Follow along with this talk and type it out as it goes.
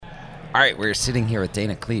All right, we're sitting here with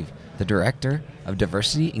Dayna Kleve, the Director of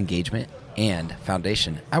Diversity, Engagement, and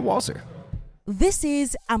Foundation at Walser. This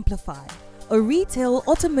is Amplify, a retail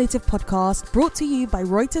automotive podcast brought to you by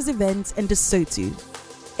Reuters Events and DeSoto.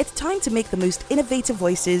 It's time to make the most innovative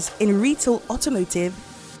voices in retail automotive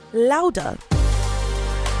louder.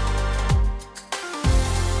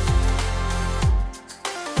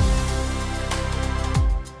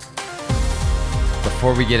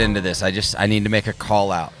 Before we get into this, I need to make a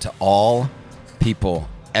call out to all people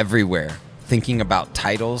everywhere thinking about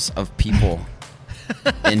titles of people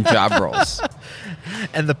in job roles.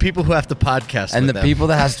 And the people who have to podcast And with the them. people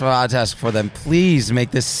that has to podcast for them, please make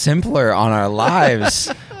this simpler on our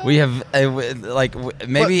lives. We have,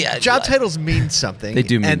 maybe... But job titles mean something. They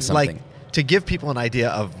do mean and something. To give people an idea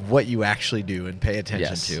of what you actually do and pay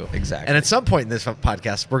attention to. Exactly. And at some point in this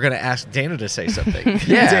podcast, we're going to ask Dayna to say something.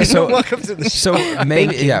 Yeah. Dayna, So welcome to the show. So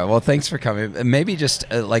maybe, well, thanks for coming. Maybe just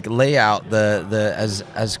lay out the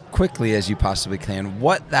as quickly as you possibly can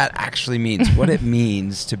what that actually means, what it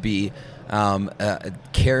means to be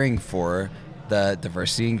caring for the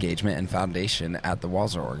diversity, engagement, and foundation at the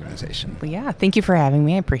Walser organization. Well, yeah, thank you for having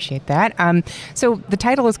me. I appreciate that. So the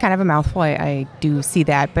title is kind of a mouthful. I do see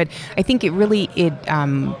that, but I think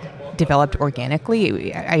it developed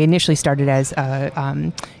organically. I initially started as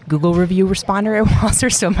a Google review responder at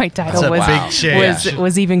Walser, so my title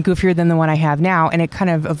was even goofier than the one I have now, and it kind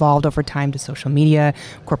of evolved over time to social media,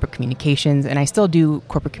 corporate communications, and I still do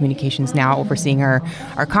corporate communications now, overseeing our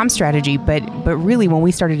comm strategy. But really, when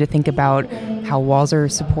we started to think about how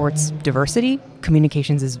Walser supports diversity,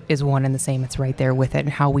 communications is one and the same. It's right there with it, and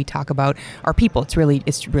how we talk about our people. It's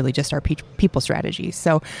really just our people strategy.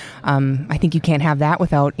 So I think you can't have that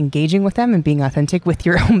without engaging with them and being authentic with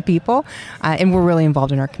your own people. And we're really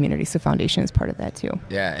involved in our community, so Foundation is part of that too.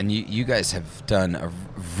 Yeah, and you guys have done a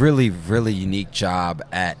really, really unique job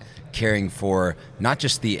at caring for not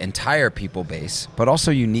just the entire people base, but also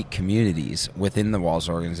unique communities within the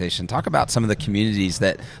Walser organization. Talk about some of the communities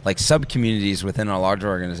that, like sub-communities within a larger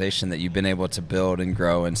organization, that you've been able to build and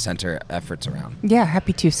grow and center efforts around. Yeah,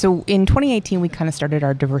 happy to. So in 2018, we kind of started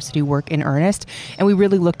our diversity work in earnest, and we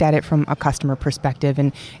really looked at it from a customer perspective.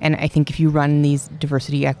 And I think if you run these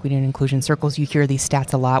diversity, equity, and inclusion circles, you hear these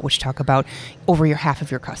stats a lot, which talk about over half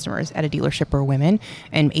of your customers at a dealership are women,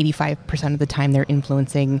 and 85% of the time they're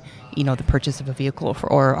influencing the purchase of a vehicle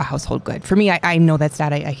or a household good. For me, I know that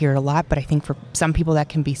stat. I hear it a lot, but I think for some people that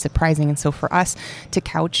can be surprising. And so for us to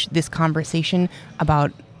couch this conversation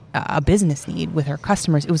about a business need with our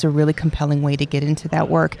customers, it was a really compelling way to get into that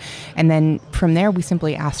work. And then from there, we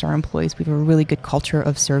simply asked our employees. We have a really good culture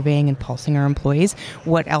of surveying and pulsing our employees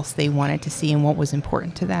what else they wanted to see and what was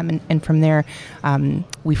important to them. And from there,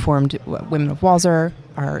 we formed Women of Walser,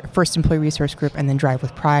 our first employee resource group, and then Drive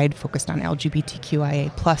with Pride, focused on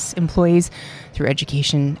LGBTQIA plus employees through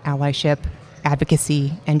education, allyship,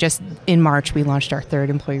 advocacy, and just in March we launched our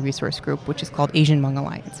third employee resource group, which is called Asian Hmong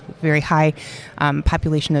Alliance. Very high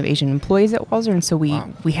population of Asian employees at Walser, and so we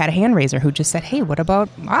had a hand raiser who just said, "Hey, what about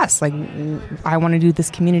us? Like, I want to do this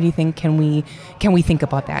community thing. Can we think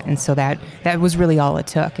about that?" And so that was really all it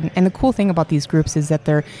took. And the cool thing about these groups is that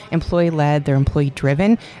they're employee led, they're employee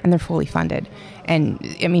driven, and they're fully funded. And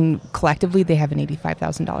I mean, collectively, they have an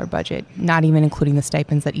 $85,000 budget, not even including the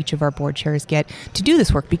stipends that each of our board chairs get to do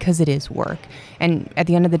this work, because it is work. And at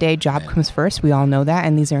the end of the day, job comes first. We all know that.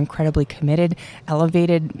 And these are incredibly committed,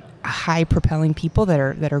 elevated, high propelling people that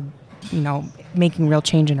are making real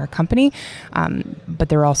change in our company. But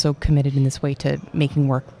they're also committed in this way to making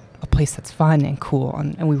work a place that's fun and cool.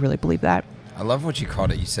 And we really believe that. I love what you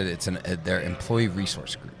called it. You said they're employee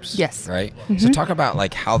resource groups. Yes. Right? Mm-hmm. So talk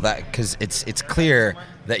about how that, because it's clear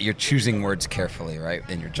that you're choosing words carefully, right?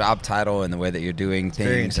 In your job title and the way that you're doing things.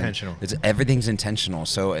 Very intentional. Everything's intentional.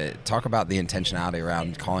 So talk about the intentionality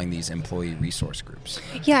around calling these employee resource groups.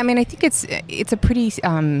 Yeah, I mean, I think it's a pretty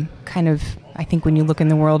kind of, I think when you look in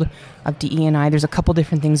the world of DE&I, there's a couple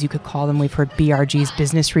different things you could call them. We've heard BRGs,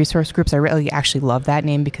 business resource groups. I really actually love that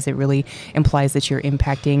name because it really implies that you're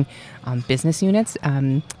impacting business units.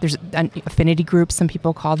 There's affinity groups, some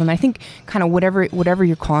people call them. I think kind of whatever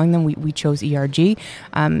you're calling them, we chose ERG.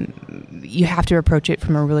 You have to approach it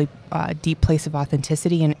from a really deep place of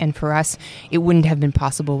authenticity. And for us, it wouldn't have been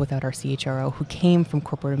possible without our CHRO, who came from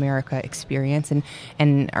corporate America experience,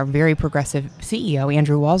 and our very progressive CEO,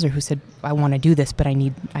 Andrew Walser, who said, I want to do this, but I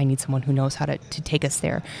need someone who knows how to take us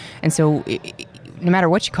there. And so no matter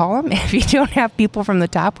what you call them, if you don't have people from the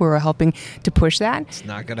top who are helping to push that, it's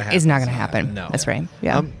not going to happen. It's not going to happen. No. That's right.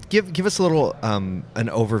 Yeah. Give us a little an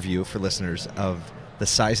overview for listeners of the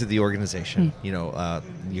size of the organization,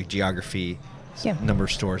 your geography, Yeah. number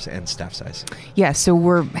of stores and staff size. Yeah, so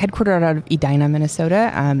we're headquartered out of Dayna,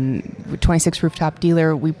 Minnesota. We're 26 rooftop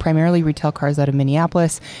dealer. We primarily retail cars out of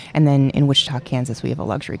Minneapolis. And then in Wichita, Kansas, we have a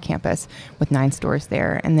luxury campus with 9 stores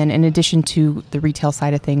there. And then in addition to the retail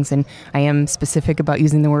side of things, and I am specific about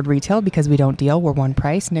using the word retail because we don't deal. We're one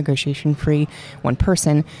price, negotiation free, one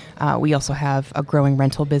person. We also have a growing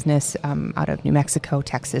rental business out of New Mexico,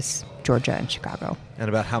 Texas, Georgia, and Chicago. And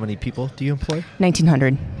about how many people do you employ?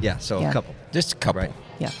 1,900. Yeah, so Yeah. a couple. Just a couple. Right.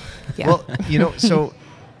 Yeah. Yeah. Well, so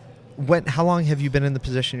how long have you been in the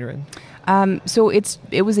position you're in? So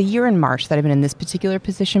it was a year in March that I've been in this particular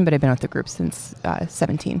position, but I've been with the group since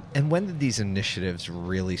 17. And when did these initiatives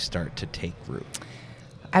really start to take root?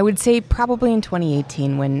 I would say probably in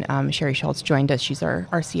 2018 when Sherry Schultz joined us. She's our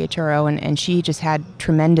CHRO, and she just had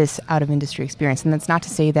tremendous out-of-industry experience. And that's not to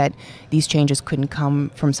say that these changes couldn't come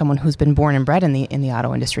from someone who's been born and bred in the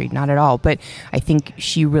auto industry, not at all. But I think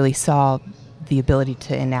she really saw the ability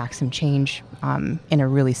to enact some change in a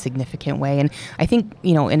really significant way. And I think,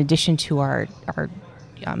 in addition to our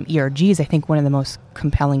ERGs, I think one of the most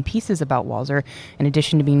compelling pieces about Walser, in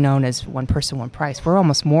addition to being known as one person, one price, we're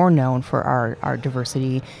almost more known for our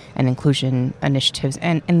diversity and inclusion initiatives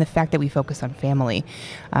and the fact that we focus on family.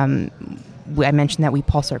 I mentioned that we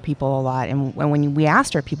pulse our people a lot, and when we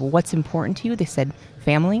asked our people what's important to you, they said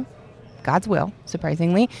family, God's will,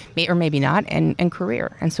 surprisingly, or maybe not, and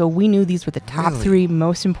career. And so we knew these were the top 3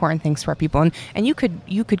 most important things to our people. And you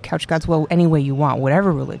could couch God's will any way you want,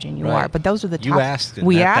 whatever religion you are. But those are the top. You asked, and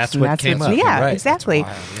we that's asked, and what came up. Yeah, Right. exactly.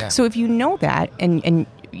 Yeah. So if you know that, and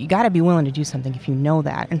you got to be willing to do something if you know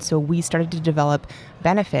that. And so we started to develop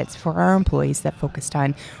benefits for our employees that focused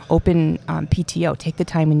on open PTO, take the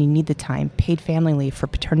time when you need the time, paid family leave for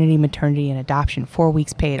paternity, maternity, and adoption, 4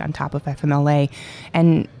 weeks paid on top of FMLA,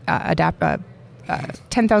 and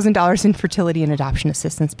 $10,000 in fertility and adoption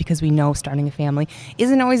assistance, because we know starting a family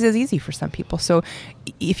isn't always as easy for some people. So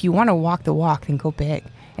if you want to walk the walk, then go big.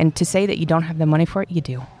 And to say that you don't have the money for it, you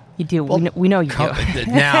do. You do. Well, we know you do.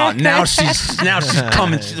 Now she's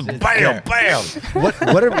coming. She's bam, bam.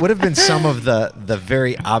 What have been some of the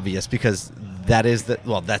very obvious, because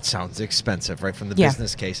that sounds expensive, right, from the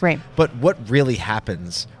business case. Right. But what really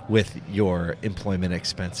happens with your employment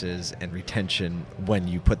expenses and retention when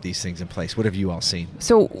you put these things in place? What have you all seen?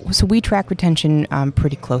 So we track retention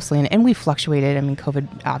pretty closely, and we fluctuated. I mean,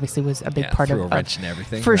 COVID obviously was a big part threw of a wrench in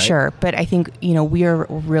everything, for right? sure. But I think we are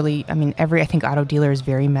really. I mean, I think auto dealer is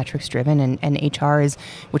very metrics driven, and HR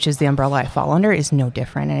which is the umbrella I fall under, is no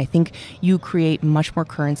different. And I think you create much more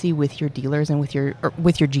currency with your dealers and with your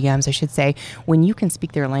GMs, I should say, when you can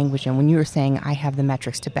speak their language, and when you are saying, I have the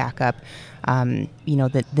metrics to back up,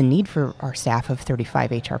 the need for our staff of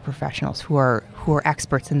 35 HR professionals who are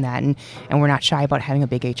experts in that, and we're not shy about having a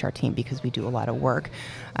big HR team because we do a lot of work.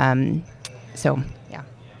 Yeah.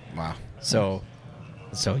 Wow. So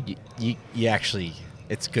you actually,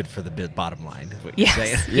 it's good for the bottom line, is what you're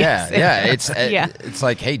Yes. saying. Yeah. It's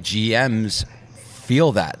like, hey, GMs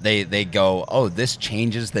feel that they go, oh, this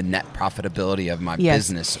changes the net profitability of my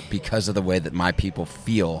business because of the way that my people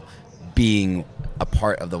feel being a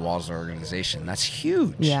part of the Walser organization. That's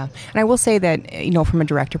huge. Yeah. And I will say that, from a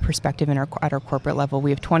director perspective at our corporate level,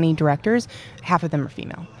 we have 20 directors, half of them are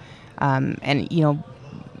female.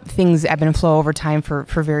 Things ebb and flow over time for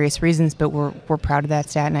various reasons, but we're proud of that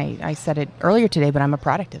stat. And I said it earlier today, but I'm a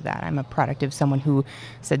product of that. I'm a product of someone who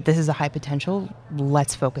said, this is a high potential.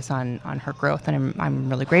 Let's focus on her growth. And I'm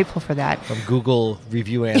really grateful for that. From Google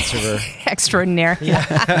review answerer. Extraordinaire.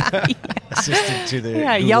 Yeah. Assistant to the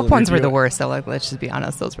Google Yelp ones were reviewer. the worst. So let's just be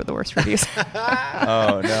honest. Those were the worst reviews.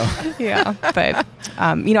 Oh, no. Yeah. But,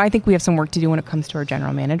 I think we have some work to do when it comes to our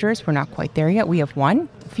general managers. We're not quite there yet. We have one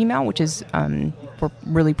female, which is, we're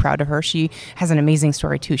really proud of her. She has an amazing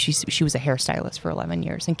story too. She was a hairstylist for 11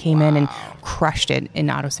 years and came in and crushed it in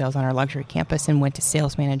auto sales on our luxury campus, and went to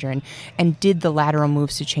sales manager and did the lateral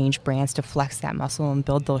moves to change brands, to flex that muscle and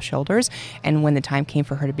build those shoulders. And when the time came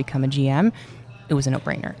for her to become a GM, it was a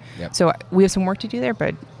no-brainer. Yep. So we have some work to do there,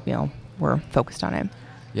 but we're focused on it.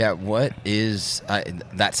 Yeah, what is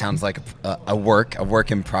that? Sounds like a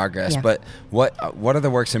work in progress. Yeah. But what are the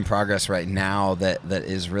works in progress right now that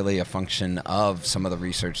is really a function of some of the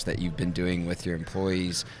research that you've been doing with your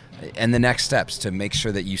employees, and the next steps to make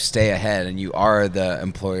sure that you stay ahead and you are the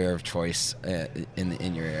employer of choice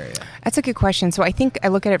in your area? That's a good question. So I think I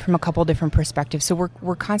look at it from a couple different perspectives. So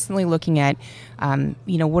we're constantly looking at,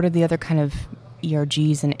 what are the other kind of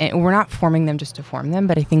ERGs, and we're not forming them just to form them,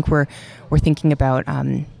 but I think we're thinking about,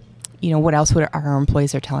 what else would our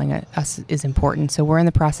employees are telling us is important. So we're in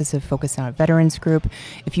the process of focusing on a veterans group.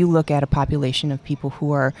 If you look at a population of people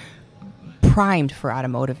who are primed for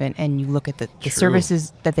automotive, and you look at the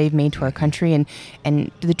services that they've made to our country,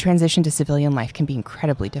 and the transition to civilian life can be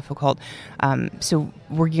incredibly difficult. So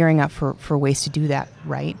we're gearing up for ways to do that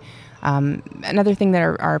right. Another thing that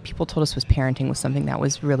our people told us was parenting was something that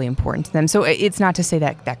was really important to them. So it's not to say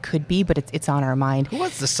that could be, but it's on our mind. Who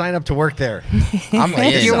wants to sign up to work there?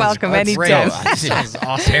 You're welcome anytime. Awesome.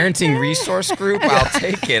 Parenting resource group, I'll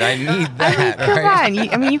take it. I need that. Come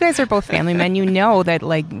on. You guys are both family men. You know that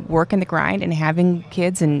like working the grind and having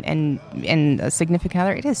kids and a significant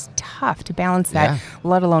other, it is tough to balance that,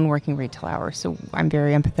 let alone working retail hours. So I'm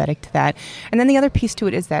very empathetic to that. And then the other piece to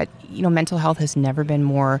it is that, mental health has never been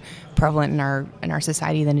more prevalent in our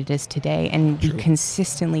society than it is today, and we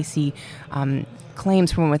consistently see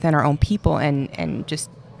claims from within our own people and just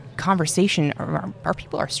conversation. Our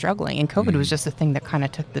people are struggling, and COVID was just the thing that kind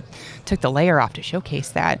of took the layer off to showcase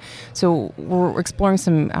that. So we're exploring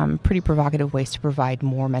some pretty provocative ways to provide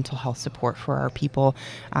more mental health support for our people,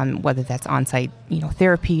 whether that's on-site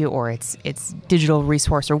therapy or it's digital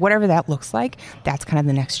resource or whatever that looks like. That's kind of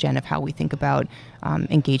the next gen of how we think about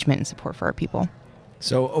engagement and support for our people.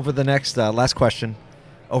 So over the next, last question,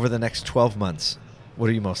 over the next 12 months, what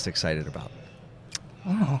are you most excited about?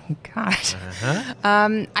 Oh, gosh.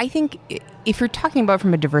 I think if you're talking about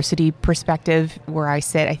from a diversity perspective where I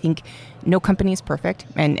sit, I think no company is perfect,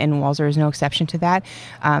 and Walser is no exception to that.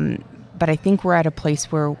 But I think we're at a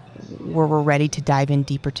place where we're ready to dive in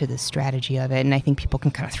deeper to the strategy of it. And I think people can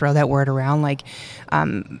kind of throw that word around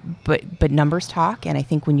but numbers talk. And I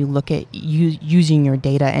think when you look at using your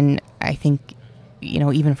data, and I think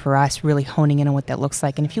even for us, really honing in on what that looks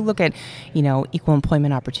like. And if you look at, equal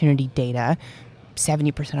employment opportunity data,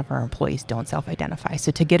 70% of our employees don't self-identify.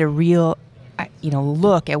 So to get a real,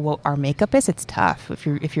 look at what our makeup is, it's tough if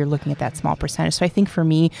you're looking at that small percentage. So I think for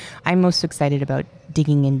me, I'm most excited about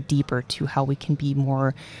digging in deeper to how we can be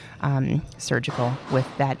more surgical with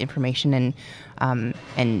that information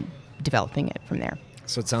and developing it from there.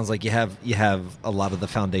 So it sounds like you have a lot of the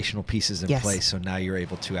foundational pieces in Yes. place. So now you're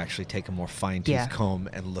able to actually take a more fine-tooth comb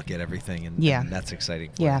and look at everything, and that's exciting.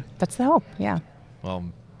 That's the hope. Yeah. Well,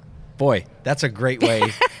 boy, that's a great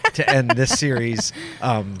way to end this series.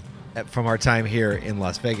 From our time here in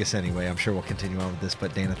Las Vegas anyway. I'm sure we'll continue on with this,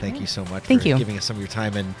 but Dayna, thank you so much for giving us some of your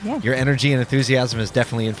time, and your energy and enthusiasm is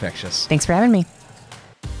definitely infectious. Thanks for having me.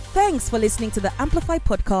 Thanks for listening to the Amplify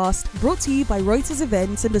podcast, brought to you by Reuters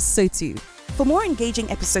Events and the SOTU. For more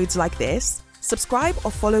engaging episodes like this, subscribe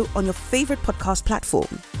or follow on your favorite podcast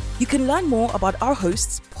platform. You can learn more about our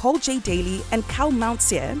hosts, Paul J. Daly and Cal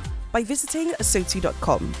Mountsier, by visiting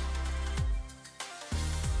asotu.com.